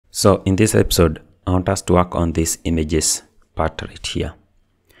So in this episode, I want us to work on this images part right here.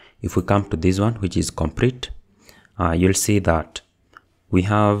 If we come to this one, which is complete, you'll see that we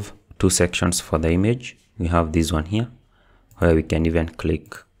have two sections for the image. We have this one here, where we can even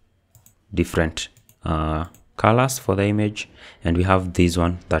click different colors for the image, and we have this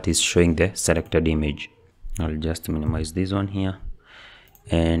one that is showing the selected image. I'll just minimize this one here,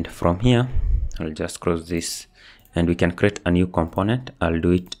 and from here I'll just close this, and we can create a new component. I'll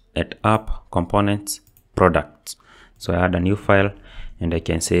do it at app components products. So I add a new file, and I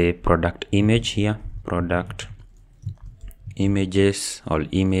can say product image here, product images or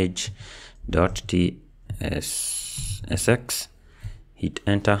image.tsx. Hit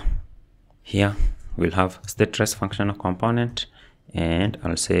enter. Here we'll have stateless functional component, and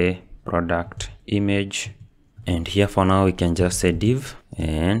I'll say product image, and here for now we can just say div,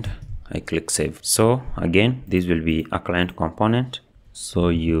 and I click save. So again, this will be a client component, so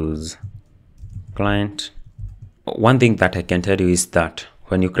use client. One thing that I can tell you is that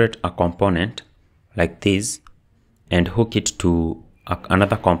when you create a component like this and hook it to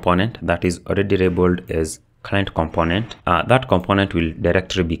another component that is already labeled as client component, that component will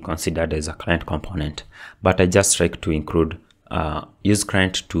directly be considered as a client component. But I just like to include use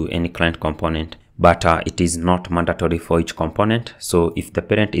client to any client component, but it is not mandatory for each component. So if the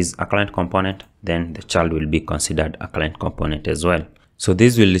parent is a client component, then the child will be considered a client component as well. So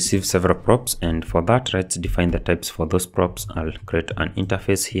this will receive several props, and for that, let's define the types for those props. I'll create an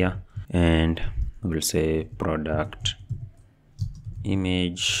interface here, and we'll say product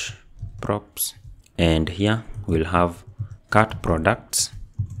image props, and here we'll have cat products,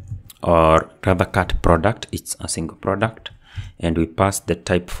 or rather cat product. It's a single product, and we pass the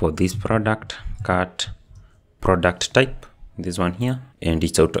type for this product, cat product type, this one here, and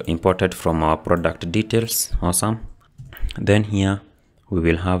it's auto imported from our product details. Awesome. Then here we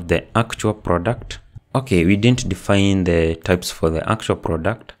will have the actual product. Okay, we didn't define the types for the actual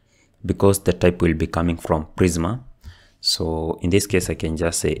product because the type will be coming from Prisma. So in this case, I can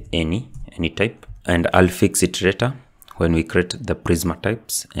just say any type, and I'll fix it later when we create the Prisma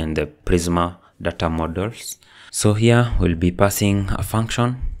types and the Prisma data models. So here we'll be passing a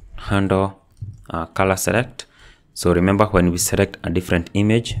function handle color select. So remember, when we select a different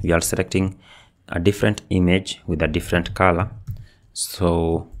image, we are selecting a different image with a different color.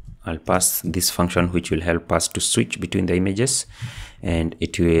 So I'll pass this function, which will help us to switch between the images, and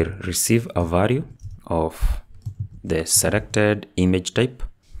it will receive a value of the selected image type,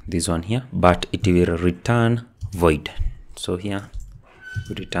 this one here, but it will return void. So here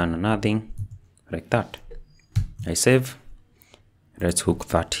we return nothing, like that. I save. Let's hook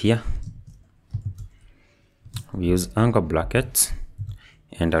that here. We use angle brackets,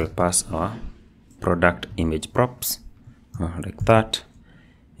 and I'll pass our product image props like that,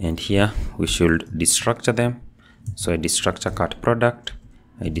 and here we should destructure them. So I destructure cat product,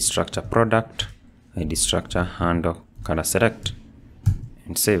 I destructure product, I destructure handle color select,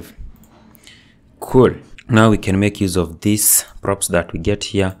 and save. Cool. Now we can make use of these props that we get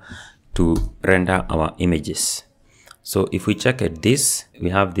here to render our images. So if we check at this, we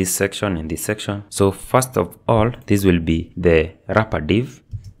have this section and this section. So first of all, this will be the wrapper div,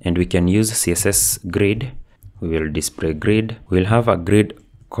 and we can use CSS grid. We will display grid. We'll have a grid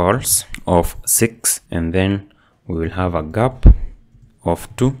calls of 6, and then we will have a gap of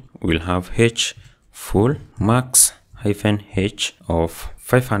 2. We'll have h full max hyphen h of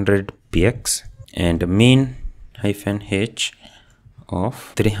 500 px, and min hyphen h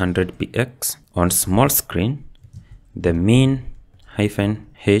of 300 px. On small screen, the min hyphen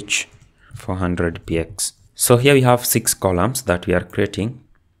h 400 px. So here we have 6 columns that we are creating,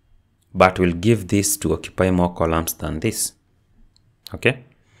 but we'll give this to occupy more columns than this. Okay,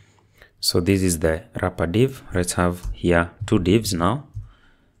 so this is the wrapper div. Let's have here 2 divs now.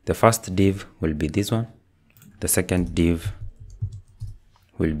 The first div will be this one. The second div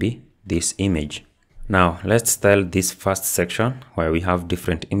will be this image. Now let's style this first section where we have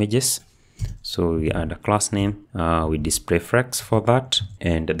different images. So we add a class name, we display flex for that,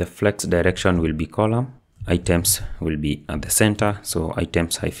 and the flex direction will be column. Items will be at the center, so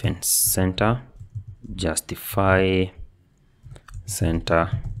items hyphen center, justify center,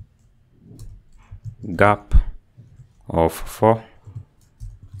 gap of 4,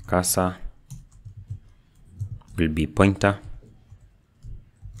 cursor will be pointer,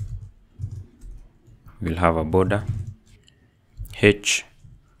 we'll have a border, h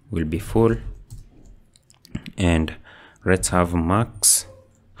will be full, and let's have max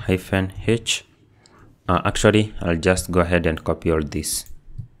hyphen h. Actually, I'll just go ahead and copy all this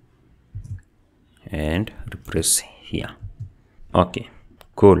and replace here. Okay,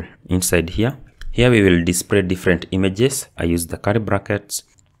 Cool. Inside here we will display different images. I use the curly brackets,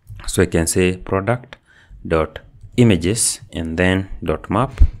 so I can say product dot images and then dot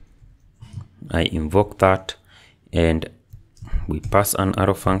map. I invoke that, and we pass an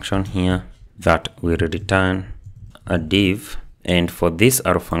arrow function here that will return a div, and for this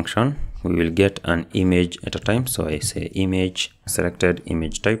arrow function we will get an image at a time. So I say image selected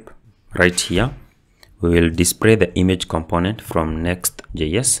image type. Right here we will display the image component from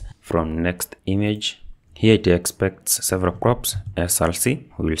Next.js. From next image, here it expects several props. src,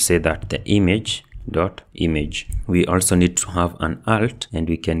 we will say that the image dot image. We also need to have an alt, and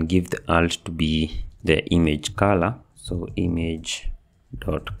we can give the alt to be the image color. So image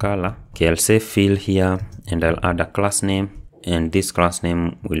dot color. Okay, I'll say fill here, and I'll add a class name, and this class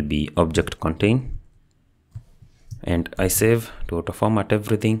name will be object contain. And I save to auto format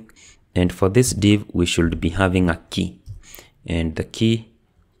everything. And for this div we should be having a key, and the key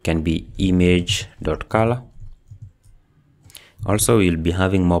can be image.color. Also we'll be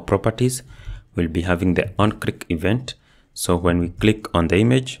having more properties. We'll be having the onClick event. So when we click on the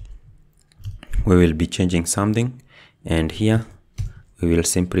image, we will be changing something, and here we will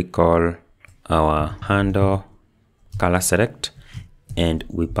simply call our handle color select, and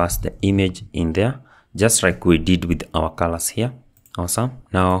we pass the image in there just like we did with our colors here. Awesome.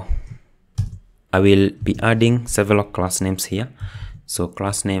 Now I will be adding several class names here. So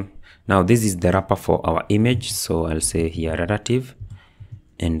class name, now this is the wrapper for our image, so I'll say here relative,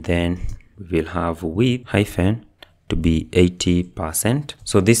 and then we will have width hyphen to be 80%.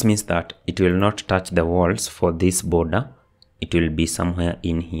 So this means that it will not touch the walls for this border, it will be somewhere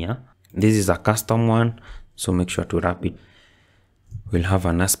in here. This is a custom one, so make sure to wrap it. We'll have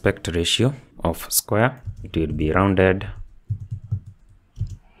an aspect ratio of square, it will be rounded.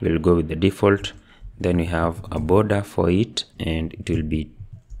 We'll go with the default. Then we have a border for it, and it will be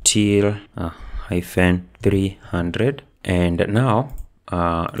till hyphen 300. And now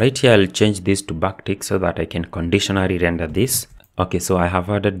right here I'll change this to backtick so that I can conditionally render this. Okay, so I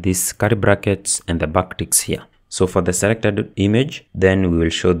have added these curly brackets and the backticks here. So for the selected image, then we will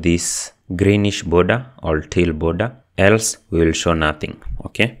show this greenish border or tail border, else we will show nothing.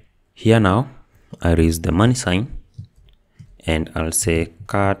 Okay, here now I'll use the money sign, and I'll say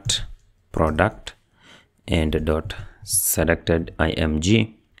cut product and dot selected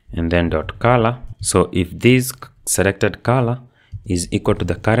img, and then dot color. So if this selected color is equal to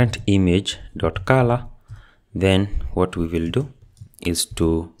the current image dot color, then what we will do is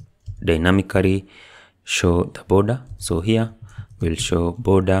to dynamically show the border. So here we'll show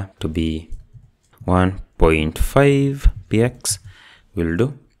border to be 1.5 px will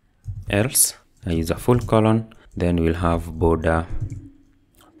do, else I use a full colon, then we'll have border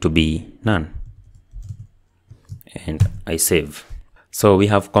to be none, and I save. So we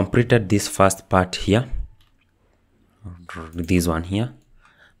have completed this first part here, this one here,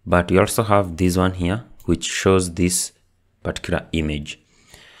 but we also have this one here which shows this particular image.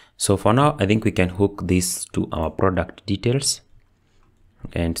 So for now I think we can hook this to our product details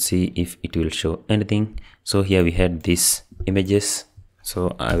and see if it will show anything. So here we had these images,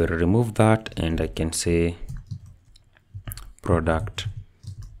 so I will remove that, and I can say product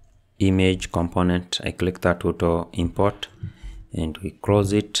image component. I click that auto import, and we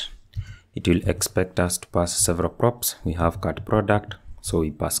close it. It will expect us to pass several props. We have cut product, so we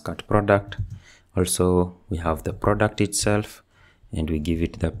pass cut product. Also we have the product itself, and we give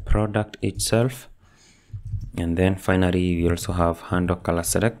it the product itself. And then finally we also have handle color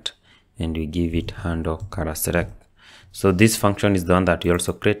select, and we give it handle color select. So this function is the one that we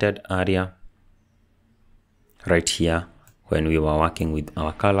also created earlier right here when we were working with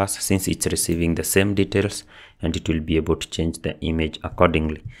our colors, since it's receiving the same details, and it will be able to change the image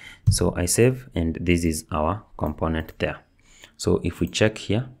accordingly. So I save, and this is our component there. So if we check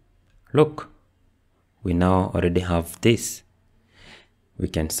here, look, we now already have this. We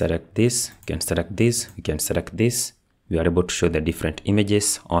can select this, we can select this, we can select this. We are able to show the different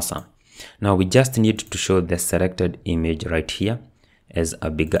images. Awesome. Now we just need to show the selected image right here as a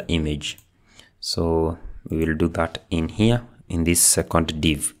bigger image. So we will do that in here in this second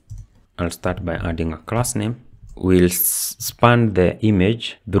div. I'll start by adding a class name. We'll span the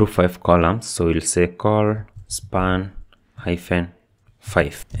image through 5 columns. So we'll say call span hyphen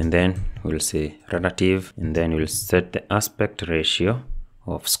 5, and then we'll say relative, and then we'll set the aspect ratio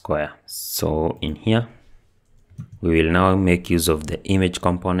of square. So in here we will now make use of the image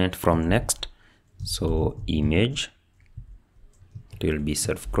component from next. So image, it will be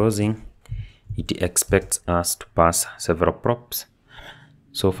self-closing. It expects us to pass several props.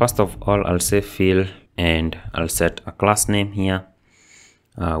 So first of all, I'll say fill, and I'll set a class name here.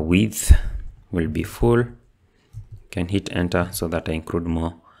 width will be full. Can hit enter so that I include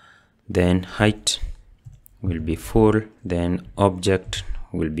more. Then height will be full. Then object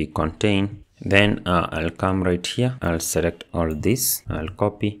will be contain. Then I'll come right here. I'll select all this. I'll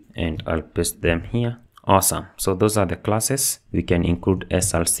copy and I'll paste them here. Awesome. So those are the classes. We can include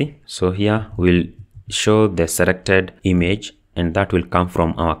SRC. So here we'll show the selected image, and that will come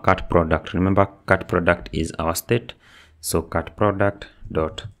from our cut product. Remember, cut product is our state. So cut product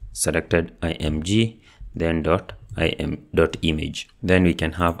dot selected img, then dot image. Then we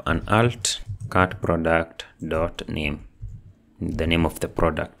can have an alt cut product dot name, the name of the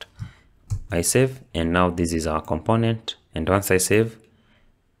product. I save, and now this is our component. And once I save,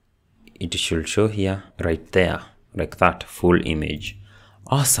 it should show here right there, like that, full image.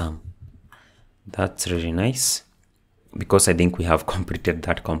 Awesome. That's really nice, because I think we have completed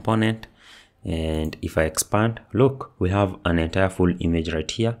that component. And if I expand, look, we have an entire full image right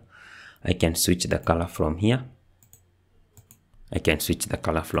here. I can switch the color from here. I can switch the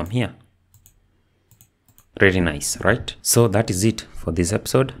color from here. Really nice, right? So that is it for this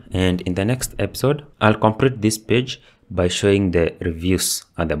episode. And in the next episode, I'll complete this page by showing the reviews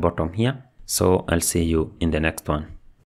at the bottom here. So I'll see you in the next one.